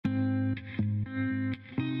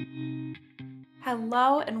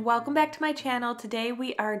Hello and welcome back to my channel. Today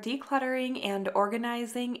we are decluttering and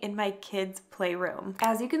organizing in my kids' playroom.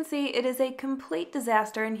 As you can see, it is a complete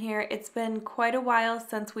disaster in here. It's been quite a while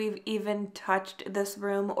since we've even touched this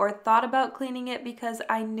room or thought about cleaning it because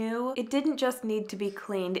I knew it didn't just need to be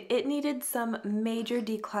cleaned. It needed some major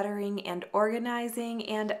decluttering and organizing,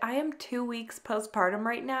 and I am 2 weeks postpartum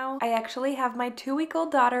right now. I actually have my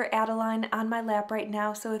 2-week-old daughter Adeline on my lap right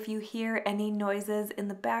now, so if you hear any noises in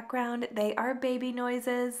the background, they are baby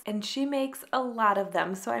noises, and she makes a lot of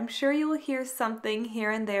them, so I'm sure you will hear something here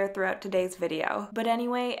and there throughout today's video. But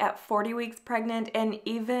anyway, at 40 weeks pregnant and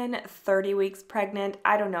even 30 weeks pregnant,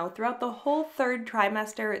 I don't know, throughout the whole 3rd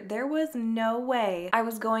trimester, there was no way I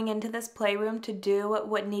was going into this playroom to do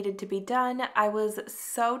what needed to be done. I was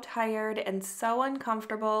so tired and so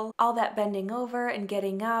uncomfortable, all that bending over and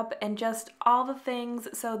getting up and just all the things.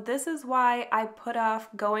 So this is why I put off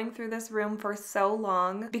going through this room for so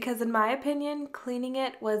long, because in my opinion, cleaning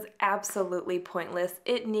it was absolutely pointless.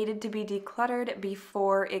 It needed to be decluttered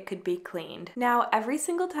before it could be cleaned. Now, every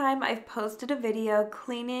single time I've posted a video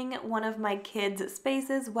cleaning one of my kids'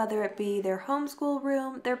 spaces, whether it be their homeschool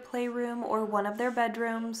room, their playroom, or one of their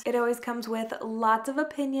bedrooms, it always comes with lots of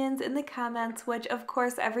opinions in the comments, which of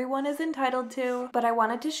course everyone is entitled to, but I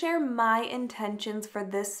wanted to share my intentions for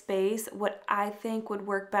this space, what I think would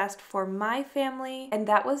work best for my family, and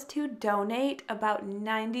that was to donate about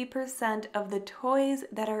 90% of the toys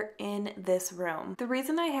that are in this room. The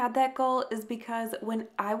reason I had that goal is because when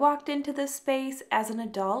I walked into this space as an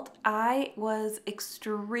adult, I was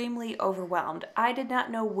extremely overwhelmed. I did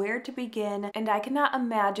not know where to begin, and I cannot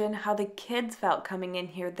imagine how the kids felt coming in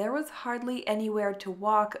here. There was hardly anywhere to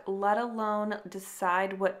walk, let alone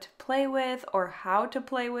decide what to play with or how to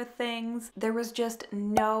play with things. There was just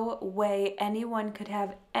no way anyone could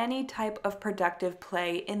have any type of productive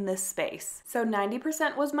play in this space. So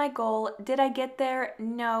 90% was my goal. Did I get there?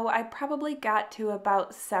 No, I probably got to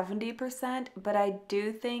about 70%, but I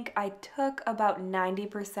do think I took about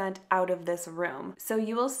 90% out of this room. So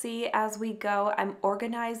you will see as we go, I'm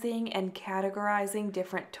organizing and categorizing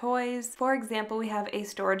different toys. For example, we have a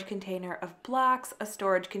storage container of blocks, a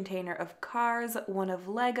storage container of cars, one of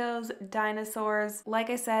Legos, dinosaurs. Like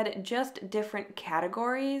I said, just different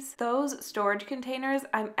categories. Those storage containers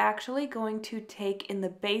I'm actually going to take in the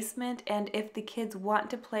basement, and if the kids want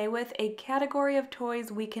to play with a category of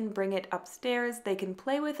toys, we can bring it upstairs, they can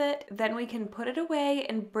play with it, then we can put it away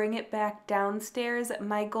and bring it back downstairs.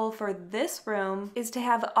 My goal for this room is to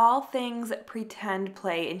have all things pretend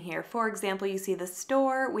play in here. For example, you see the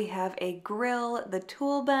store, we have a grill, the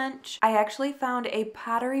tool bench. I actually found a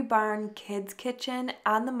Pottery Barn kids kitchen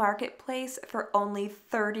on the marketplace for only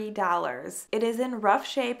 $30. It is in rough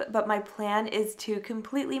shape, but my plan is to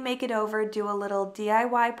completely make it over, do a little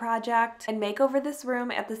DIY project, and make over this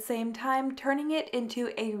room at the same time, turning it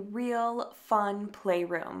into a real fun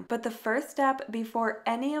playroom. But the first step before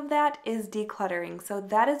any of that is decluttering. So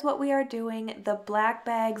that is what we are doing. The black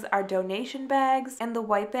bags are donation bags, and the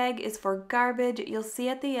white bag is for garbage. You'll see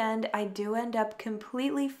at the end, I do end up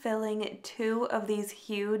completely filling 2 of these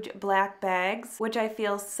huge black bags, which I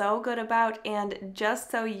feel so good about. And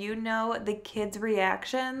just so you know the kids'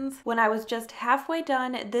 reactions, when I was just halfway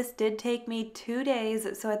done, this did take me 2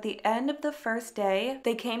 days. So at the end of the first day,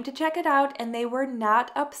 they came to check it out and they were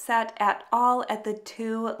not upset at all at the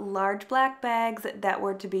 2 large black bags that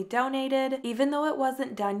were to be donated. Even though it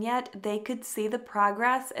wasn't done yet, they could see the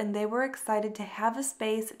progress and they were excited to have a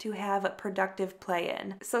space to have productive play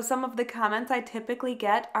in. So some of the comments I typically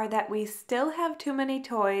get are that we still have too many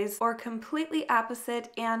toys, or completely opposite,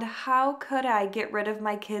 and how could I get rid of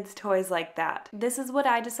my kids' toys like that? This is what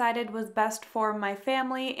I decided was best for my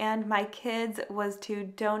family and my kids, was to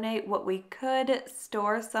donate what we could,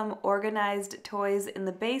 store some organized toys in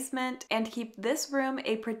the basement, and keep this room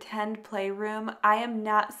a pretend playroom. I am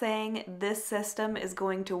not saying this system is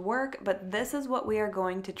going to work, but this is what we are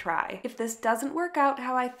going to try. If this doesn't work out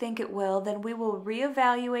how I think it will, then we will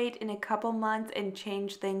reevaluate in a couple months and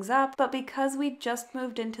change things up. But because we just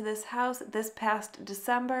moved into this house this past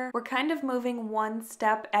December, we're kind of moving one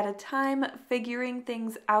step at a time, figuring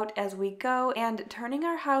things out as we go, and turning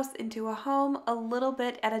our house into a home a little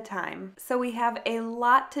bit at a time. So we have a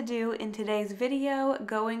lot to do in today's video,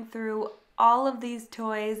 going through all of these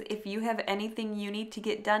toys. If you have anything you need to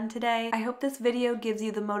get done today, I hope this video gives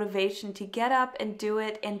you the motivation to get up and do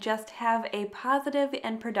it and just have a positive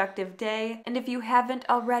and productive day. And if you haven't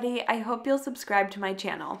already, I hope you'll subscribe to my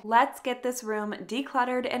channel. Let's get this room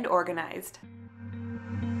decluttered and organized.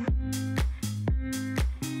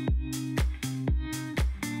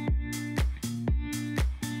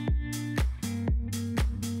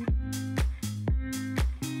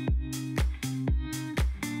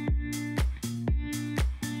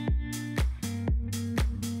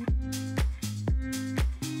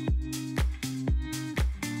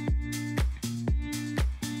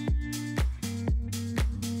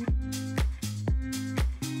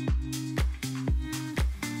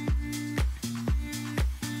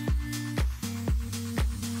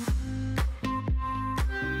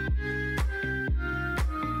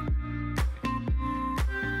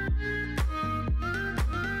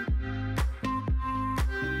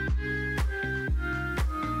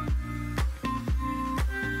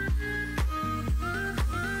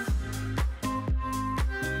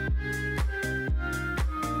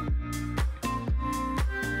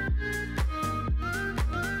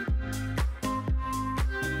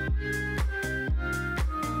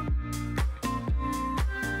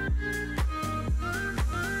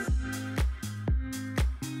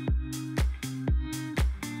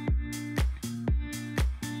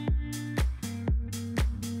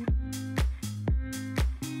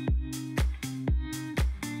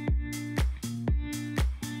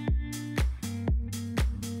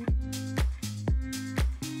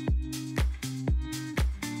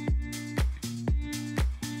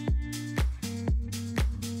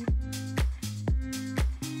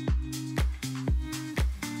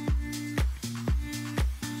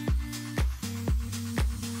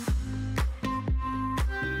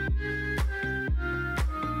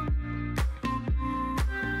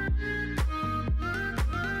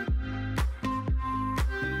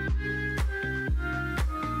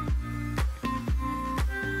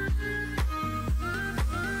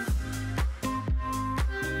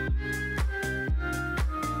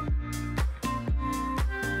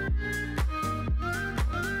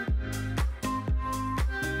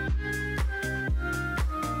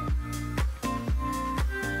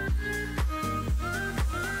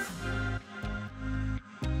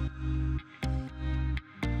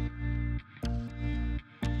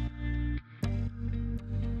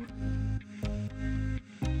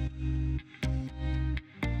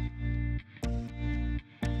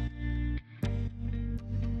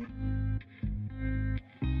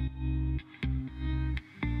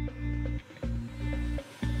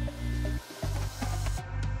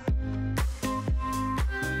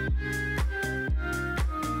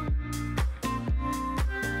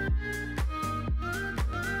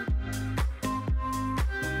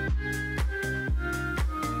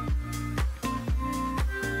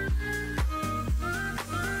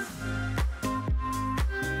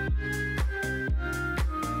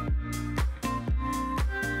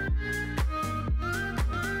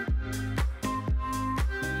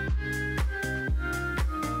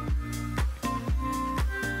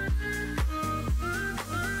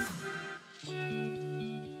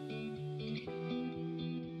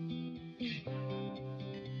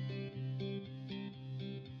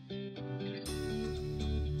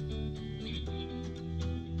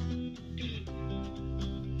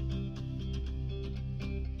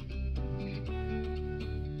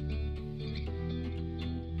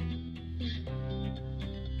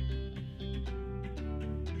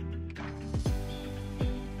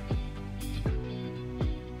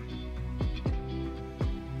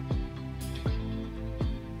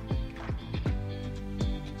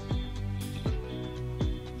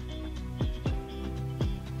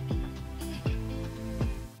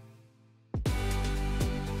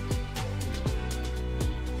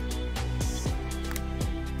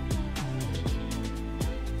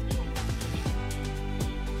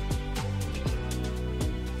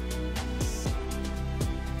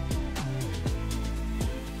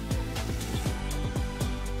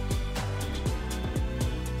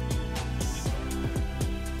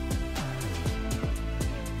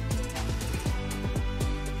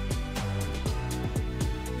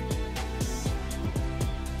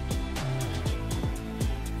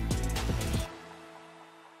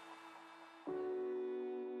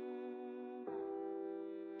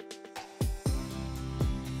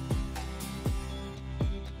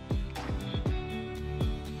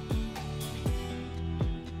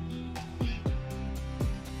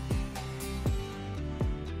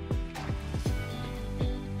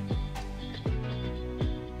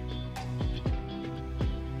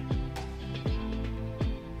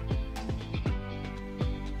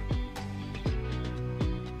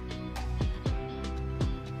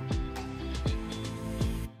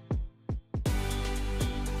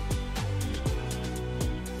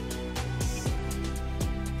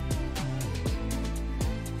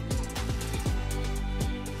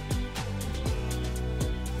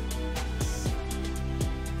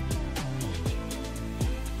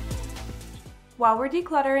 While we're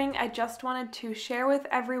decluttering, I just wanted to share with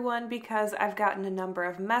everyone because I've gotten a number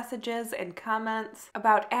of messages and comments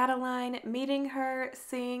about Adeline, meeting her,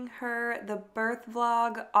 seeing her, the birth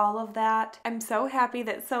vlog, all of that. I'm so happy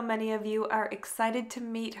that so many of you are excited to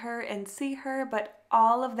meet her and see her, but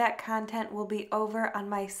all of that content will be over on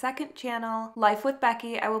my second channel, Life with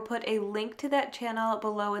Becky. I will put a link to that channel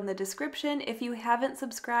below in the description. If you haven't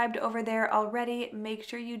subscribed over there already, make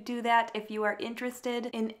sure you do that. If you are interested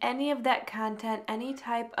in any of that content, any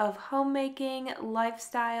type of homemaking,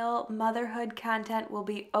 lifestyle, motherhood content will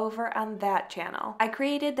be over on that channel. I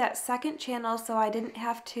created that second channel so I didn't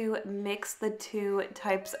have to mix the two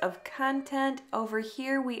types of content. Over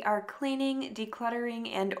here we are cleaning, decluttering,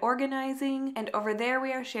 and organizing, and over there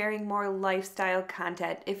we are sharing more lifestyle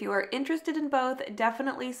content. If you are interested in both,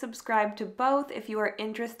 definitely subscribe to both. If you are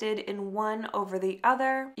interested in one over the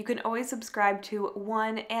other, you can always subscribe to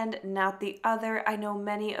one and not the other. I know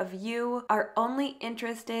many of you are only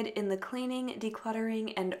interested in the cleaning,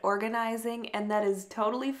 decluttering, and organizing, and that is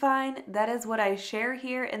totally fine. That is what I share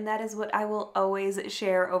here, and that is what I will always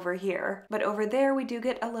share over here. But over there we do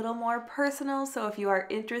get a little more personal, so if you are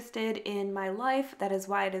interested in my life, that is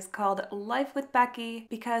why it is called Life with Becky,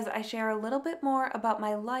 because I share a little bit more about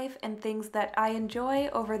my life and things that I enjoy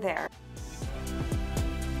over there.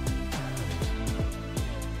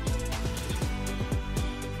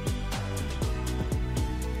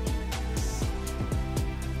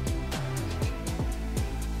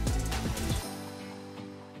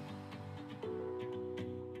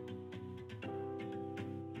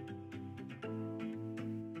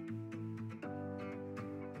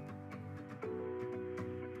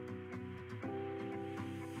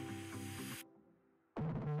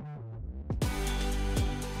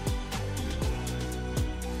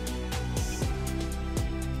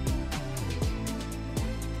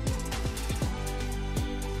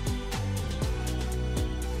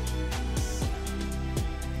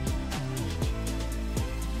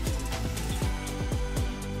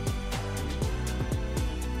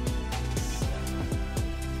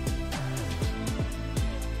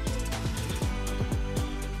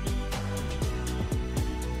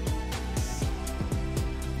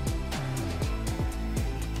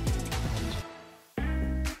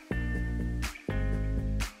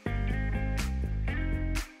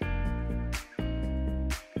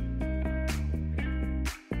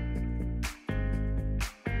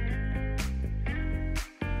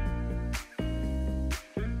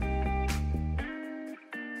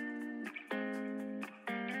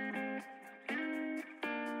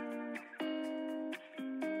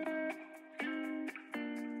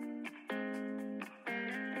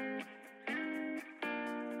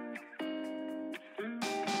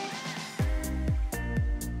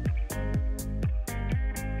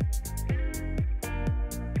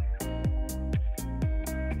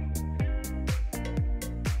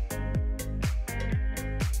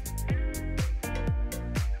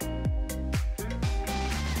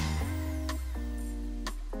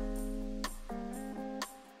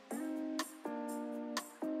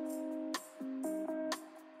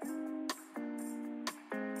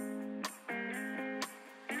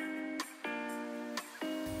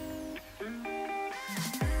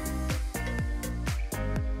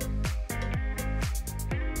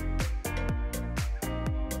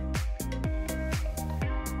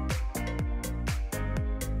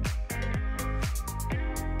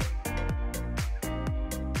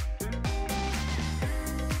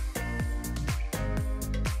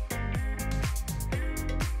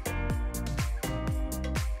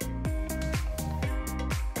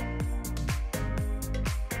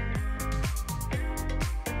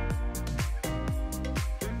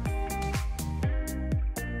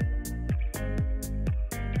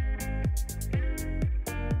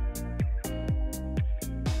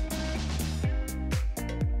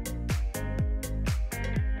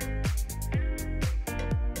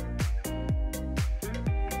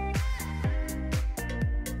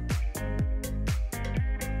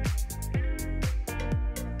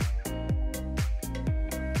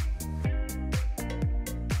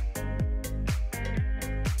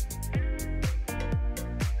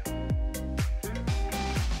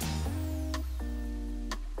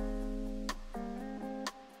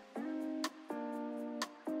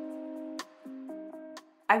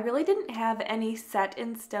 I really didn't have any set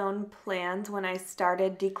in stone plans when I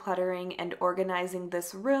started decluttering and organizing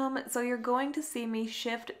this room, so you're going to see me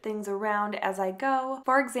shift things around as I go.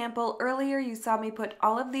 For example, earlier you saw me put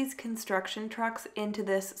all of these construction trucks into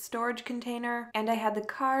this storage container, and I had the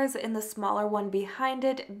cars in the smaller one behind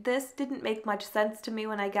it. This didn't make much sense to me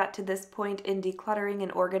when I got to this point in decluttering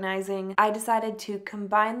and organizing. I decided to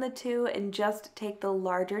combine the two and just take the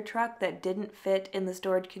larger truck that didn't fit in the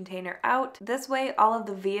storage container out. This way all of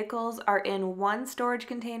the vehicles are in one storage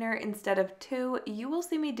container instead of two. You will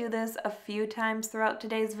see me do this a few times throughout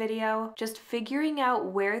today's video, just figuring out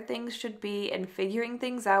where things should be and figuring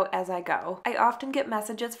things out as I go. I often get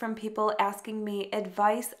messages from people asking me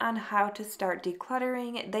advice on how to start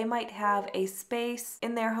decluttering. They might have a space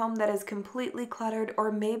in their home that is completely cluttered,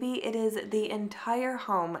 or maybe it is the entire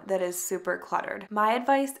home that is super cluttered. My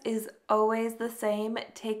advice is always the same.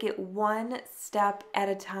 Take it one step at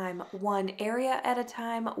a time, one area at a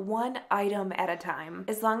time, one item at a time.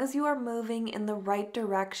 As long as you are moving in the right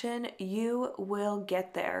direction, you will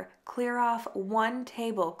get there. Clear off one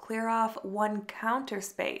table, clear off one counter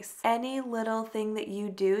space. Any little thing that you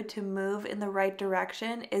do to move in the right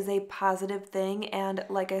direction is a positive thing, and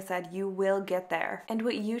like I said, you will get there. And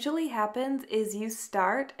what usually happens is you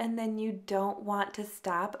start and then you don't want to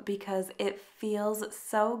stop because it feels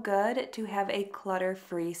so good to have a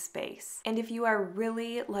clutter-free space. And if you are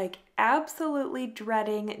really absolutely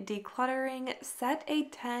dreading decluttering, set a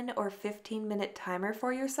 10 or 15-minute timer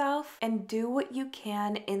for yourself and do what you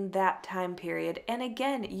can in that time period. And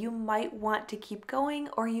again, you might want to keep going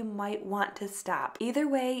or you might want to stop. Either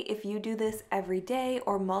way, if you do this every day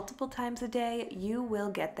or multiple times a day, you will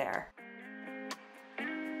get there.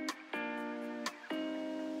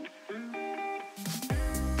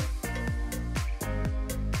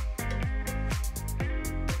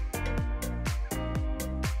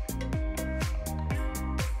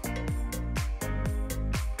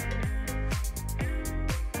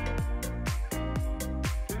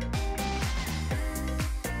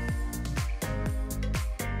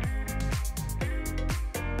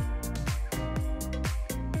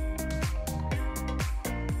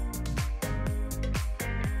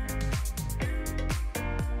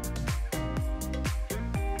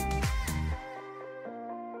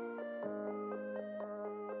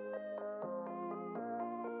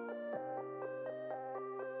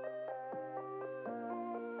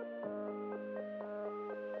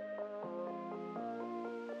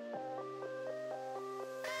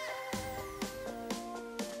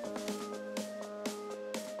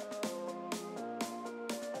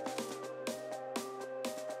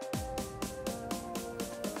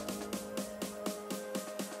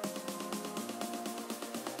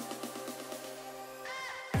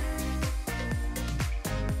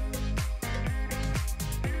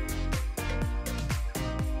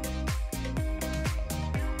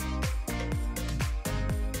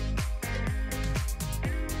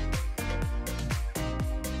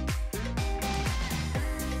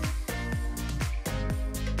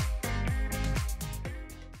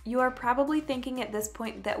 You are probably thinking at this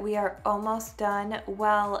point that we are almost done.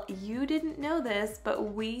 Well, you didn't know this,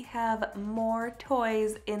 but we have more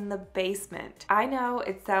toys in the basement. I know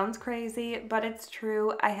it sounds crazy, but it's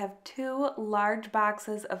true. I have 2 large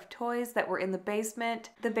boxes of toys that were in the basement.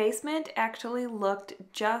 The basement actually looked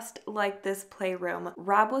just like this playroom.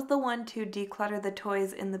 Rob was the one to declutter the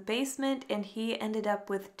toys in the basement, and he ended up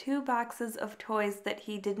with 2 boxes of toys that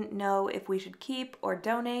he didn't know if we should keep or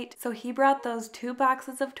donate. So he brought those 2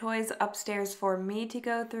 boxes of toys upstairs for me to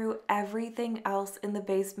go through. Everything else in the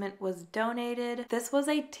basement was donated. This was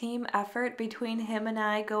a team effort between him and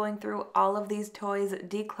I, going through all of these toys,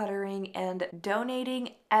 decluttering, and donating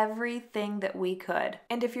everything that we could.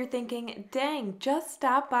 And if you're thinking, dang, just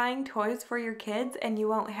stop buying toys for your kids and you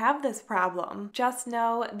won't have this problem, just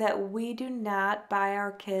know that we do not buy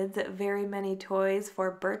our kids very many toys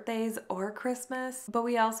for birthdays or Christmas, but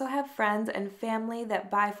we also have friends and family that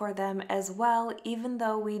buy for them as well, even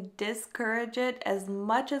though we discourage it as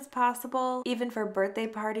much as possible. Even for birthday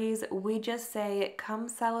parties, we just say, come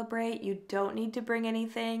celebrate. You don't need to bring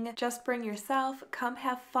anything. Just bring yourself, come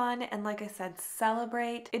have fun, and like I said,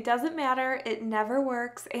 celebrate. It doesn't matter, it never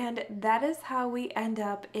works, and that is how we end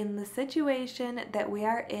up in the situation that we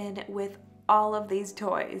are in with all of these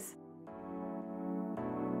toys.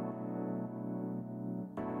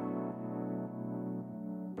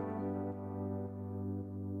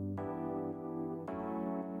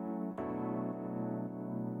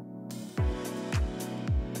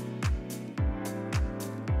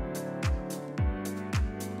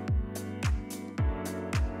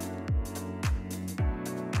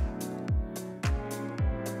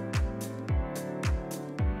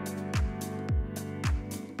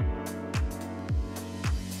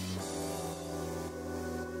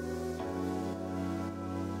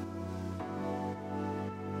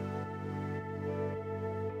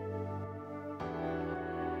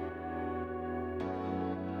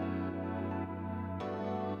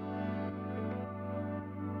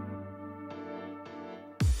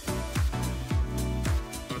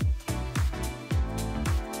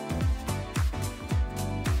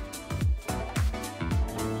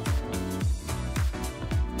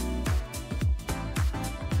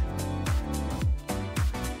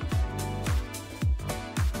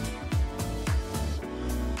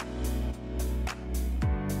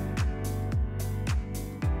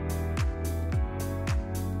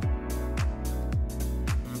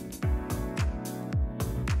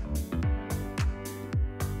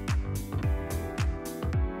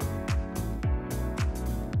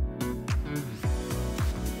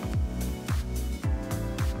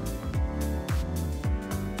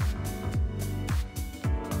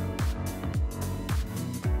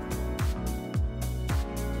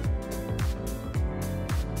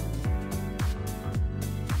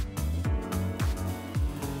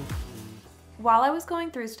 While I was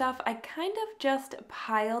going through stuff, I kind of just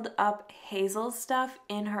piled up Hazel's stuff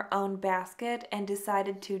in her own basket and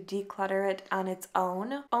decided to declutter it on its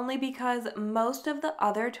own, only because most of the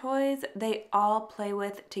other toys they all play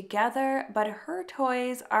with together, but her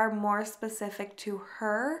toys are more specific to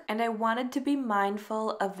her, and I wanted to be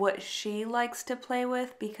mindful of what she likes to play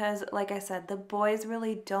with because, like I said, the boys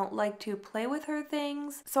really don't like to play with her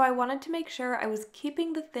things, so I wanted to make sure I was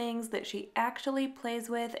keeping the things that she actually plays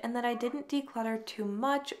with and that I didn't declutter too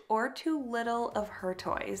much or too little of her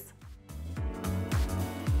toys.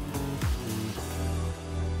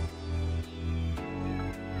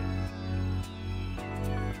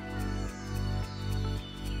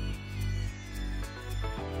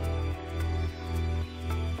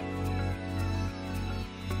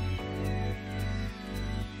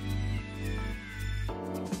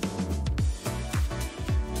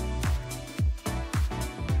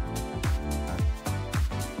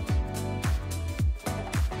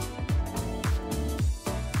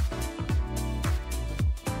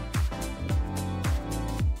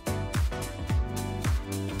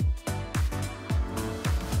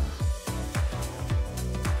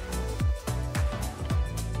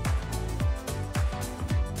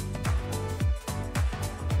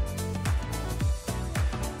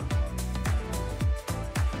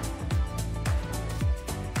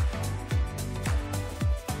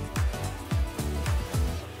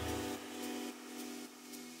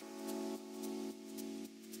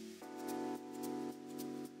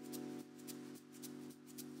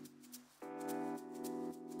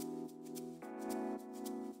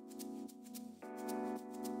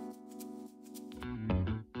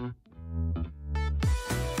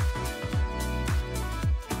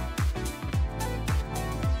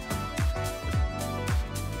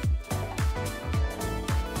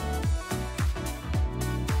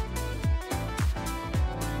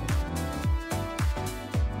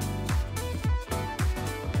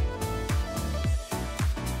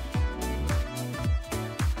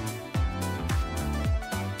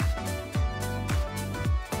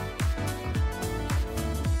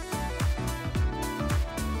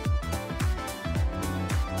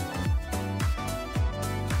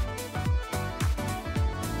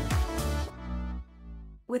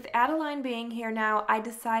 With Adeline being here now, I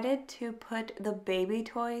decided to put the baby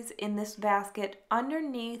toys in this basket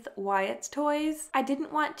underneath Wyatt's toys. I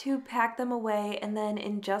didn't want to pack them away and then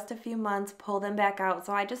in just a few months pull them back out,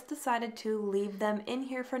 so I just decided to leave them in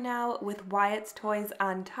here for now with Wyatt's toys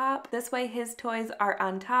on top. This way his toys are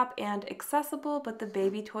on top and accessible, but the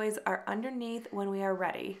baby toys are underneath when we are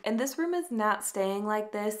ready. And this room is not staying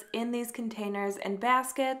like this in these containers and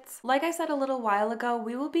baskets. Like I said a little while ago,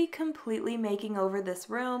 we will be completely making over this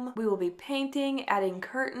room. We will be painting, adding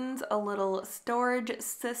curtains, a little storage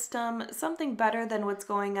system, something better than what's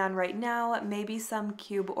going on right now, maybe some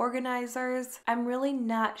cube organizers. I'm really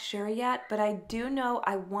not sure yet, but I do know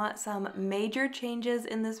I want some major changes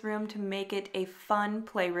in this room to make it a fun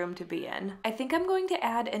playroom to be in. I think I'm going to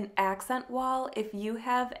add an accent wall. If you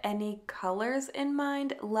have any colors in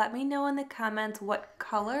mind, let me know in the comments what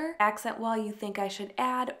color accent wall you think I should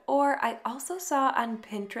add. Or I also saw on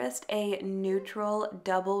Pinterest a neutral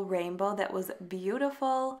double rainbow that was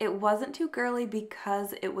beautiful. It wasn't too girly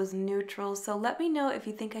because it was neutral, so let me know if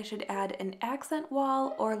you think I should add an accent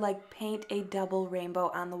wall or like paint a double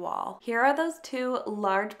rainbow on the wall. Here are those two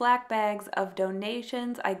large black bags of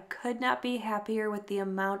donations. I could not be happier with the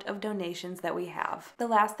amount of donations that we have. The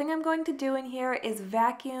last thing I'm going to do in here is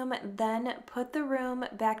vacuum, then put the room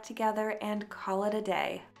back together and call it a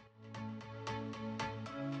day.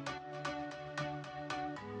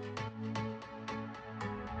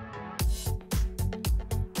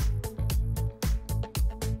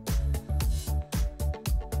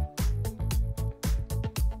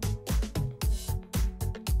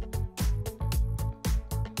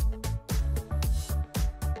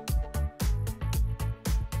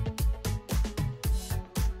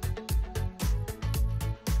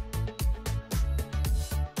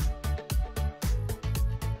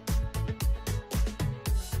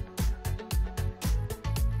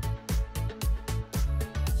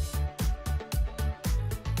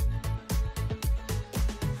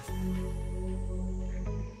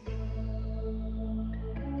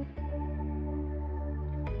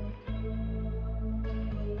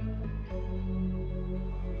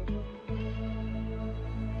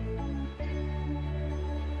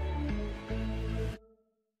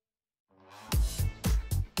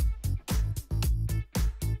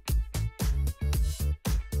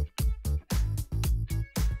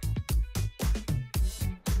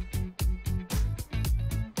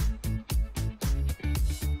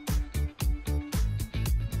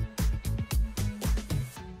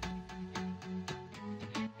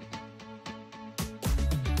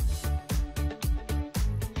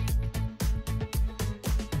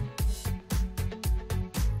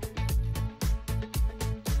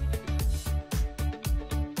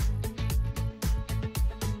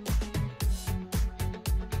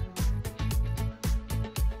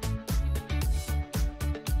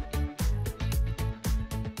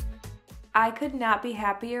 I could not be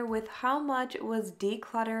happier with how much was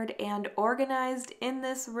decluttered and organized in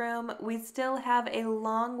this room. We still have a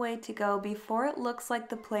long way to go before it looks like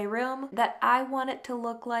the playroom that I want it to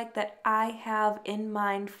look like, that I have in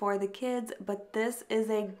mind for the kids, but this is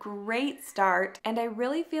a great start and I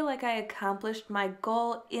really feel like I accomplished my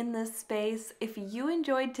goal in this space. If you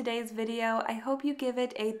enjoyed today's video, I hope you give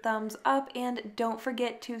it a thumbs up and don't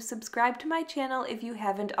forget to subscribe to my channel if you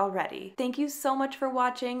haven't already. Thank you so much for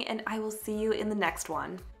watching and I will see you in the next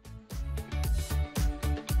one.